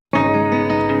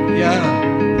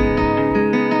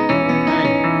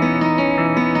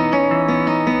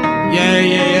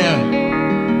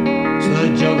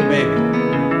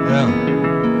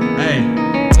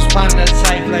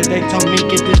cause they told me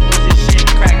get this pussy shit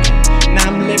crackin'.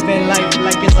 Now I'm living life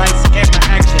like it's ice camera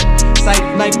action.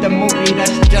 Cyphe like the movie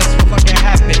that's just fucking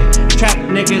happened. Trap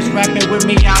niggas rapping with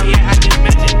me out here, I just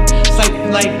mentioned. Cyphe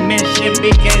like man shit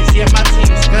begins, yeah my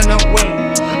team's gonna win.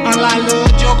 Unlike Lil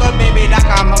Joker, baby,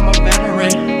 I'm a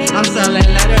veteran. I'm selling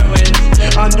Letterman.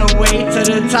 On the way to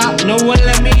the top, no one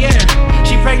let me in.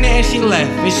 She pregnant and she left,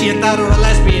 and she thought her a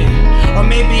lesbian. Or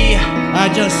maybe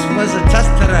I just was a test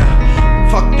to her.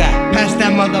 Fuck that, pass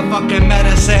that motherfucking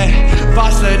medicine.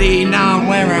 Varsity, now I'm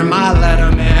wearing my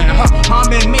Letterman.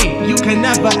 Harming me, you can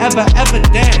never, ever, ever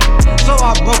dance. So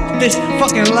I wrote this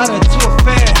fucking letter to a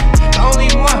fan. The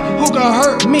only one who can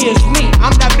hurt me is me.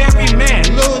 I'm that very man.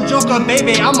 Lil Joker,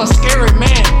 baby, I'm a scary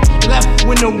man. Left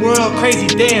when the world crazy,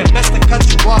 damn, best to cut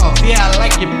you off. Yeah, I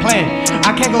like your plan.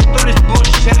 I can't go through this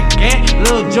bullshit again.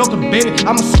 Lil Joker, baby,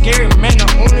 I'm a scary man. The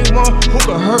only one who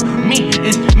can hurt me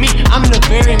is me. I'm the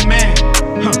very man.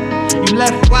 You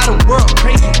left while the world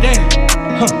crazy, damn.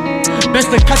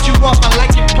 Best to cut you off, I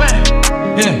like your plan.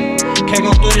 Yeah, can't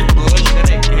go through this bullshit.